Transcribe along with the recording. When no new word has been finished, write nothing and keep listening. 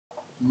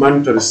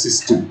monetary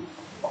system.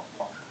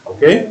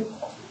 Okay?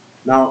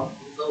 Now,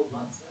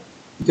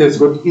 it has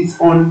got its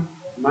own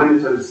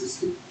monetary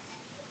system.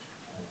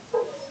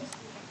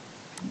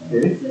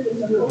 Okay?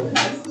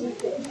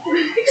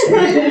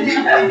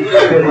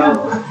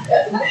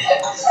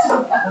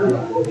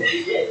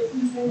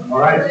 All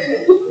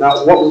right.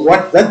 Now,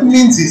 what that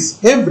means is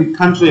every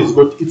country has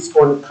got its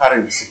own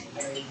currency.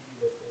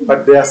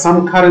 But there are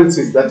some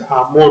currencies that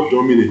are more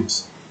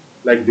dominant,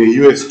 like the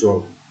US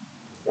dollar,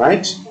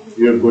 right?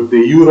 You have got the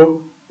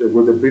euro, you've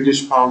got the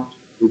British pound,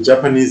 the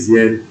Japanese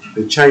yen,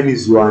 the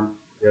Chinese yuan.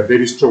 They are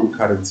very strong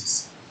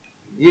currencies.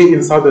 Here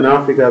in Southern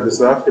Africa, the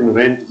South African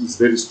rand is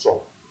very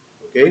strong.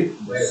 Okay,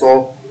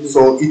 so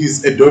it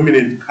is a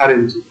dominant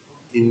currency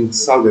in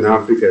Southern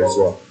Africa as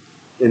well,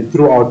 and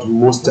throughout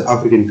most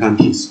African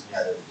countries,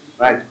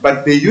 right?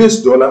 But the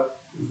US dollar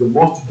is the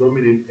most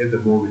dominant at the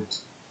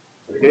moment.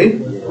 Okay.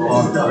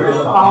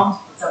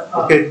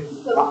 Okay.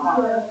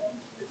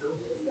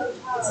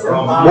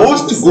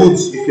 Most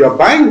goods, if you are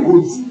buying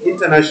goods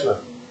internationally,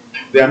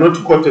 they are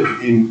not quoted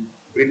in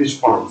British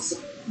pounds.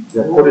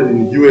 They are quoted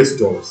in US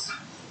dollars.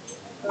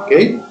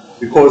 Okay?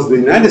 Because the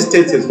United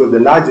States has got the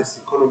largest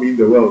economy in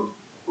the world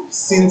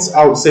since,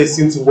 I would say,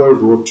 since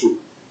World War II.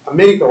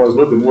 America was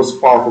not the most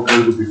powerful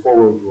country before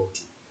World War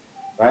II.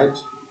 Right?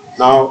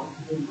 Now,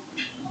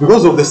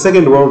 because of the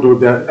Second World War,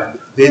 the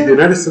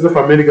United States of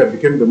America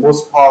became the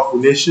most powerful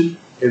nation,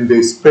 and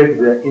they spread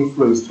their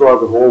influence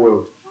throughout the whole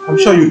world. I'm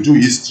sure you do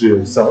history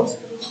yourselves,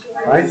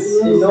 right?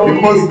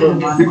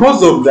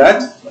 Because of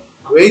that,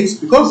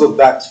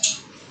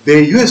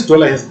 the US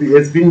dollar has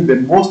been the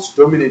most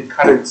dominant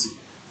currency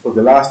for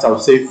the last, I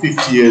would say,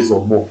 50 years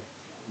or more.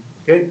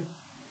 Okay?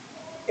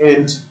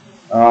 And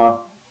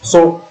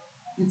so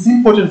it's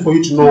important for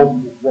you to know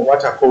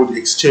what are called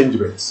exchange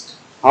rates,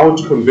 how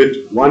to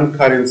convert one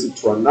currency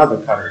to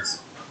another currency.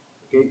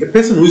 Okay? A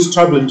person who is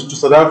traveling to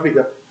South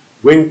Africa,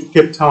 going to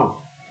Cape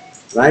Town,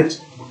 right?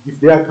 If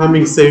they are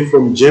coming, say,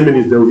 from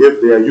Germany, they will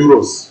have their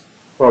euros,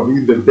 probably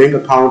in the bank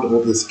account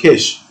or as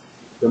cash.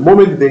 The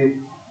moment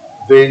they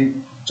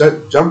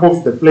jump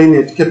off the plane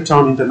at Cape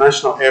Town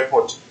International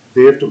Airport,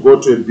 they have to go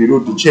to a bureau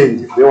de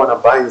change if they want to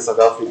buy in South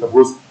Africa,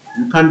 because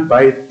you can't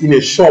buy it in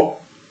a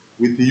shop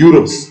with the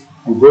euros.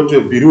 You go to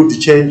a bureau de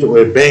change or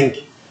a bank,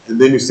 and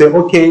then you say,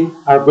 okay,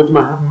 I've got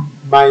my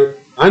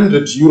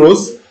 100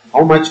 euros.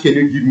 How much can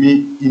you give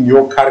me in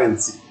your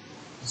currency?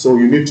 So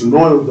you need to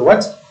know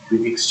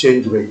the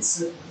exchange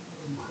rates.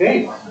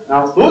 Okay.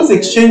 Now those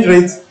exchange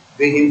rates,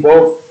 they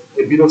involve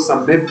a bit of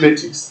some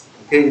mathematics.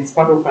 Okay, it's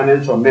part of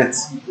financial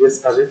maths.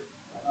 Yes, Kajit?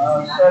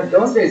 So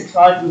don't they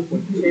charge you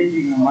for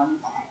changing your money?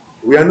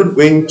 We are not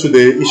going to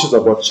the issues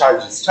about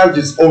charges.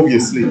 Charges,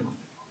 obviously.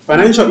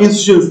 Financial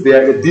institutions, they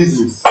are a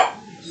business.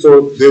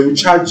 So they will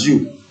charge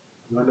you.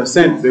 You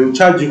understand? They will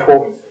charge you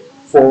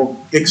for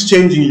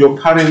exchanging your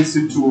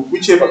currency to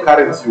whichever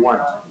currency you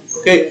want.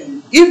 Okay?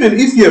 Even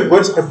if you have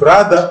got a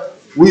brother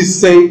who is,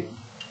 say,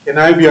 can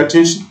I have your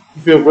attention?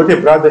 If you have got a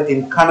brother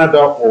in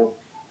Canada or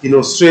in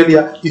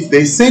Australia, if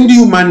they send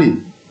you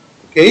money,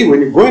 okay,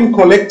 when you go and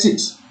collect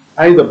it,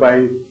 either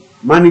by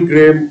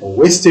MoneyGram or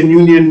Western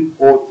Union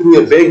or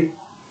through a bank,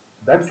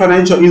 that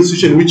financial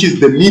institution, which is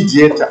the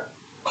mediator,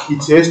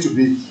 it has to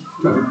be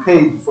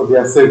paid for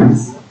their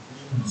service.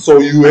 So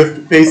you have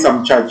to pay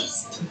some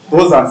charges.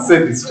 Those are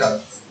service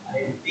charges.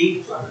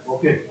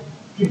 Okay.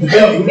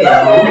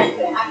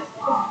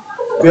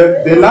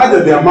 The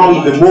larger the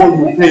amount, the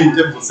more you pay in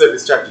terms of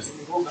service charges.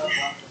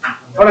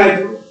 All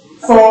right.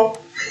 So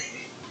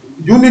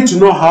you need to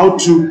know how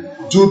to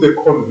do the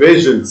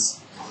conversions.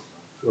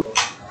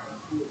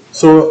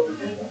 So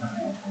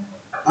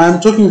I'm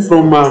talking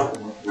from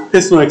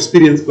personal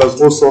experience,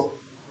 plus also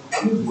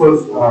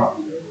because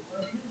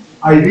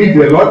I read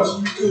a lot.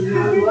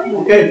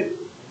 Okay,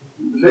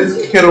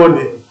 let's carry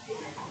on.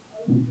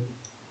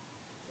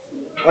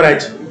 All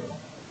right.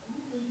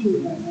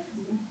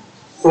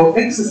 So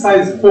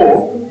exercise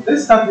 4.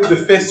 Let's start with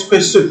the first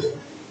question.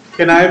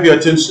 Can I have your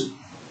attention?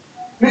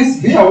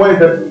 Please be aware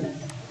that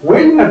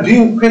when you are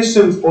doing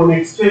questions on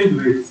exchange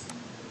rates,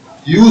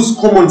 use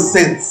common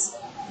sense.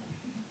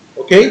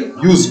 Okay?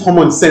 Use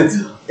common sense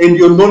and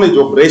your knowledge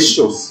of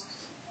ratios.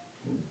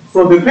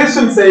 So the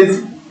question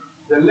says,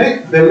 the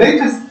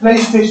latest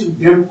PlayStation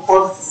game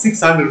costs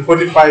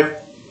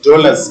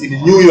 $645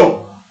 in New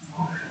York.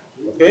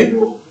 Okay?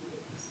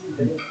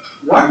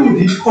 What would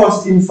it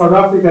cost in South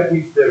Africa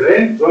if the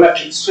rand-dollar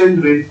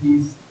exchange rate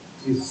is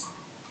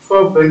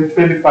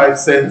 12.25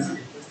 cents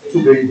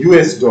to the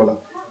US dollar?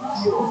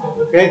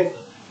 Okay?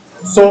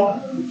 So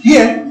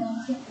here,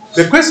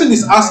 the question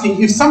is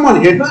asking if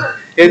someone had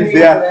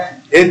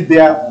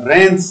their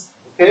rents,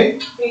 okay,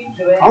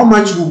 how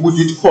much would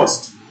it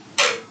cost?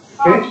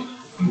 Okay?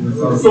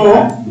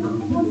 So,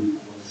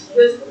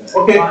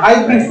 okay,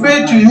 I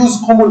prefer to use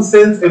common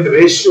sense and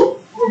ratio.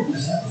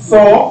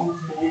 So,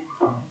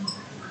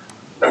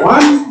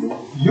 one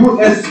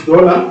US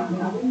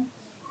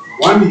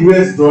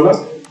dollar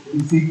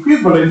is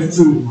equivalent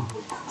to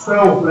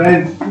 12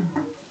 rand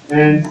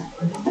and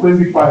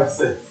 25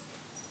 cents.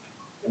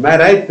 Am I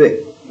right there?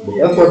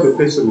 That's what the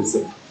question is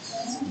saying.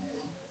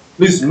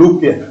 Please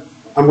look here.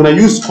 I'm going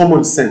to use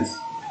common sense.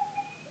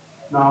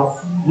 Now,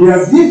 we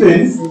are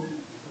given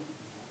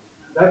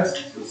that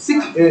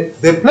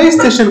the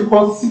PlayStation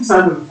costs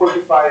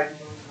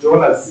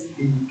 $645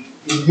 in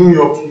New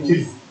York, which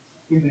is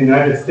in the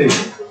United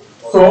States.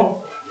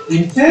 So,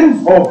 in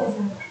terms of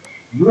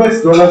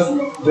US dollars,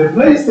 the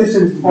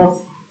PlayStation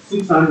costs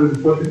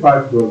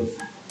 $645.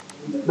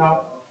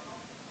 Now,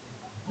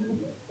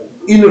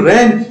 in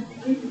rand,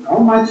 how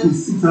much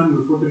is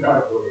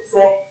 $645? So,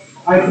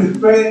 I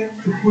prefer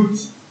to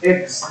put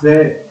X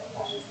there.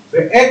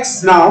 The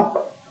X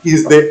now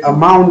is the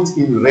amount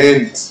in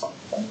rand.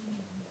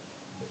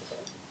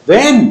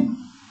 Then,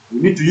 we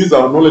need to use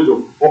our knowledge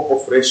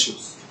of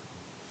ratios.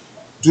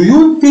 Do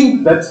you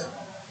think that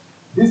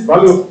this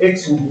value of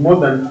X will be more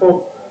than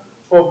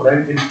 12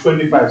 rand and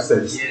 25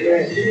 cents?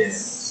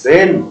 Yes.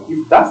 Then,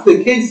 if that's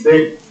the case,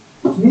 then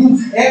it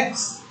means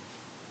X,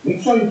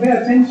 make sure you pay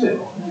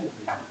attention,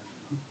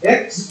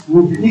 X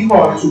will be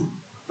equal to,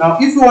 now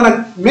if you want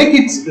to make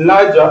it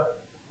larger,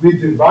 we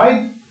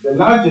divide the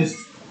largest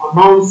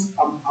amounts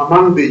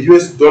among the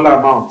US dollar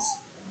amounts.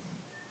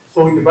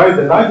 So we divide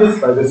the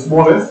largest by the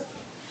smallest.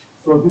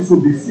 So this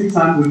will be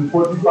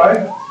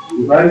 645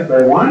 divided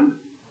by 1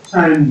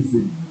 times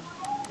the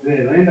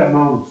rand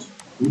amount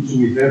which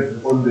we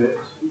have on the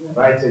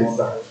right hand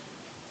side.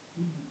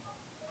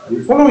 Are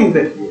you following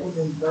that?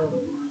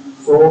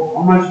 So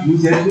how much do you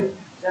get here?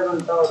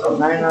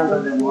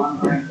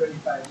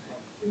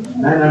 7,901.25.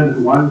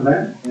 901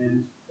 rand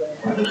and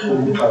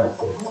 25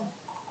 cents.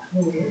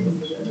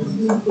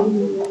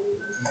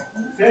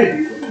 Okay,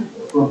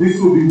 so this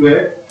will be the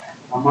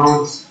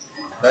amount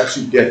that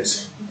you get.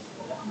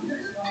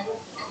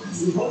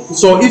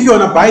 So if you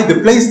want to buy the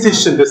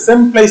PlayStation, the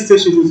same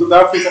PlayStation in South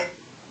Africa,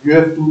 you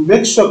have to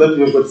make sure that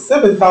you've got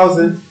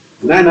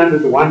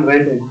 7,901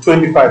 rand and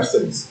 25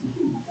 cents.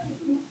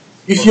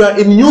 If you are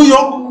in New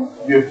York,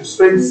 you have to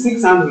spend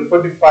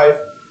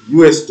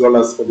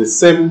 $645 for the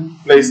same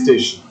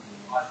PlayStation.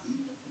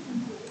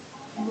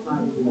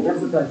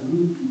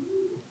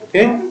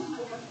 Okay?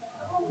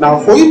 Now,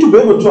 for you to be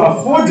able to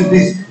afford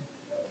this,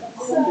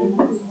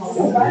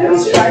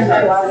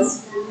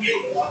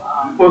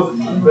 because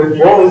the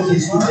goal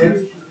is to get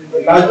a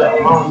larger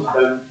amount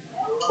than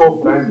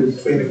 12 rand and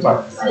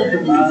 25.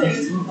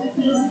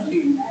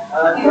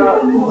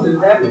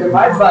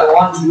 Divide by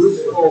 1 use,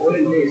 or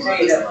when they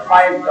say that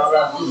 $5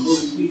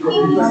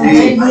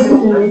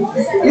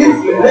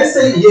 If, let's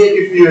say here,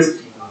 if you have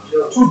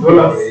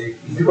 $2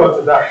 is equal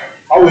to that,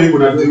 how are you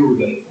going to deal with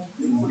that?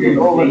 It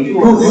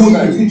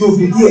will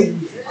be here.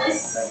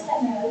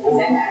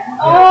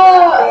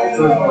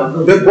 So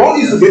the goal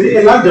is to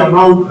get a large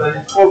amount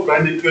than 12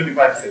 rand and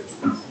 25 cents.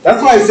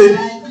 That's why I said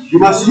you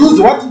must use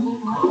what?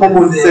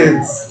 Common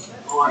sense.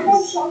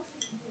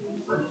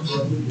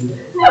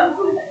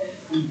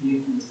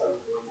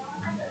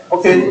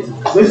 Okay,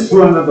 let's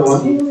do another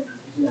one.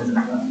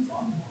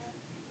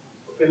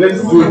 Okay,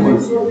 let's do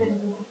it.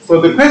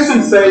 So the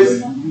question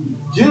says,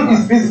 Jill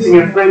is visiting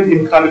a friend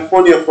in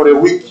California for a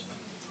week.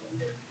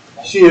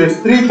 She has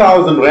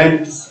 3,000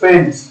 rand to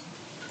spend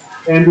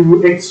and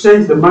will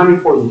exchange the money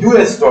for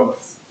US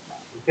dollars.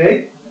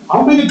 Okay?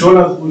 How many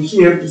dollars will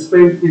she have to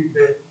spend if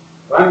the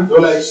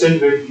 $1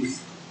 exchange rate is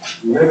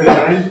 11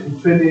 rand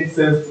and 28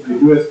 cents to the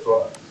US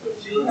dollar?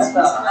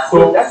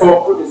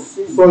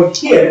 So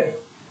here,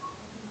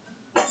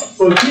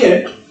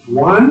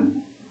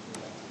 1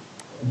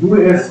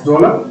 US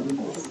dollar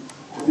is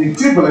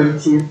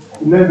equivalent to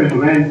 11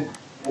 rand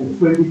and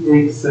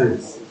 28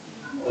 cents.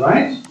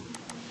 Right?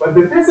 But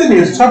the person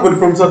has traveled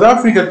from South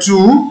Africa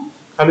to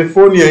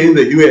California in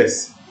the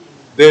US.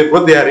 They've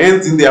got their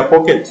rands in their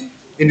pocket,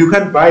 and you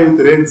can't buy with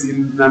rands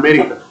in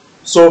America.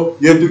 So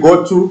you have to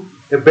go to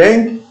a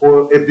bank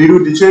or a bureau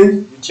de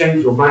change to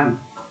change your money.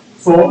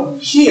 So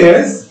she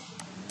has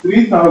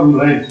 3,000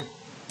 rand.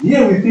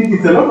 Here we think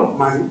it's a lot of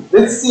money.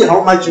 Let's see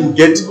how much you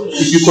get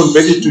if you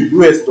convert it to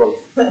US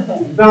dollars.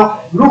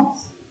 Now look.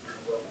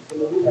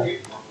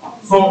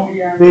 So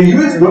the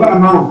US dollar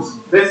amount,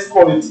 let's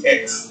call it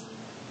X.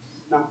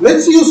 Now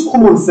let's use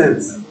common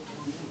sense.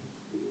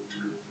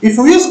 If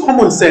we use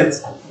common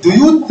sense, do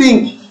you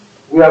think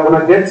we are going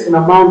to get an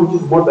amount which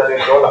is more than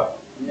 $1?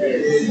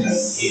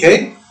 Yes.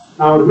 Okay?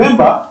 Now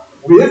remember,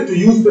 we have to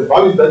use the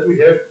value that we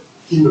have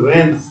in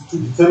rands to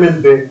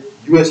determine the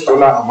US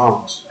dollar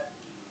amount.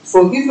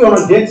 So if you want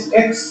to get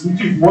X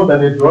which is more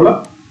than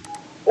 $1,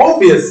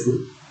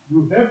 obviously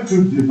you have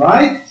to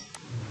divide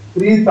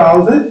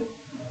 3,000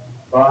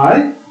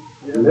 by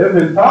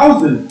 11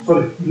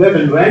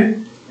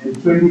 rand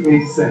and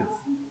 28 cents.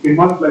 You can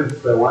multiply this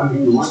by 1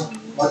 if you want.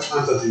 What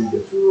answer do you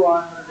get?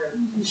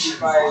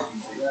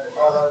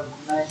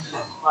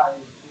 $265.95.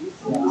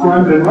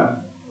 200 what?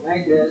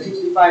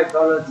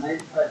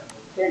 $65.95.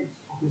 Okay,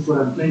 so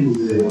I'm playing with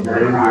the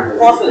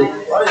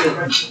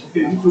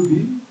Okay, it would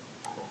be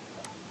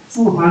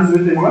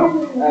 200 and what?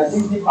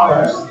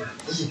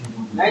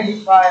 65.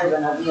 95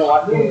 and I don't know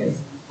what it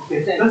is.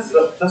 Okay, just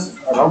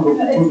around the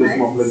two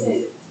decimal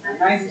places. What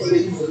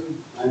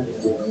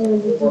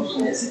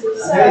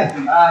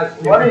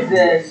is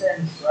the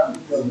sense?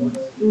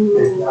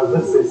 I'll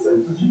just say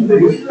cents. They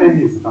use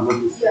pennies, if I'm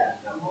not mistaken.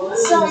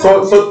 So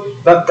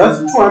that's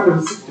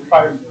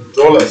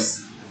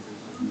 $265.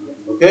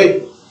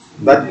 Okay,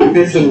 that the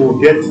person will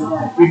get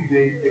if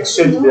they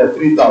exchange their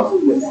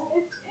 3,000. Yes.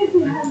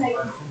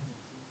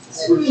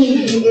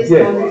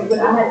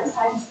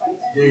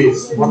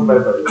 Yes, 1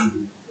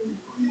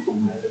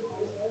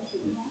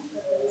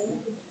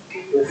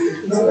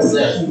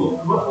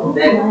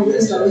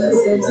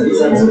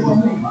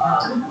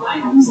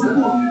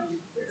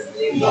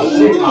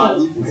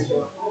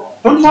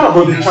 Don't worry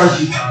about the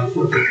charges.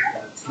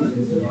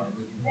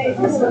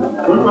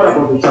 Don't worry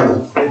about the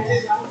charges.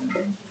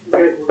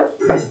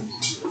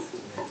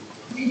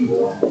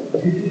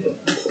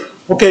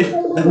 Okay,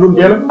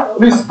 Lungel,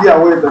 please be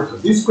aware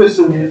that this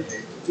question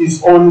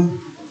is on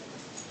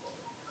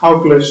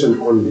calculation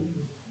only.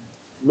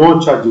 No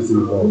charges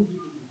involved.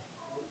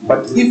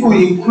 But if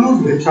we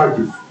include the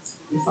charges,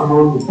 this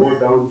amount will go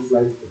down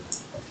slightly.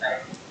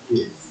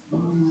 Yes.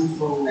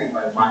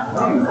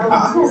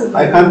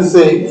 I can't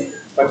say,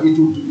 but it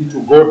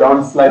will go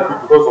down slightly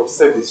because of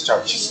service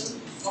charges.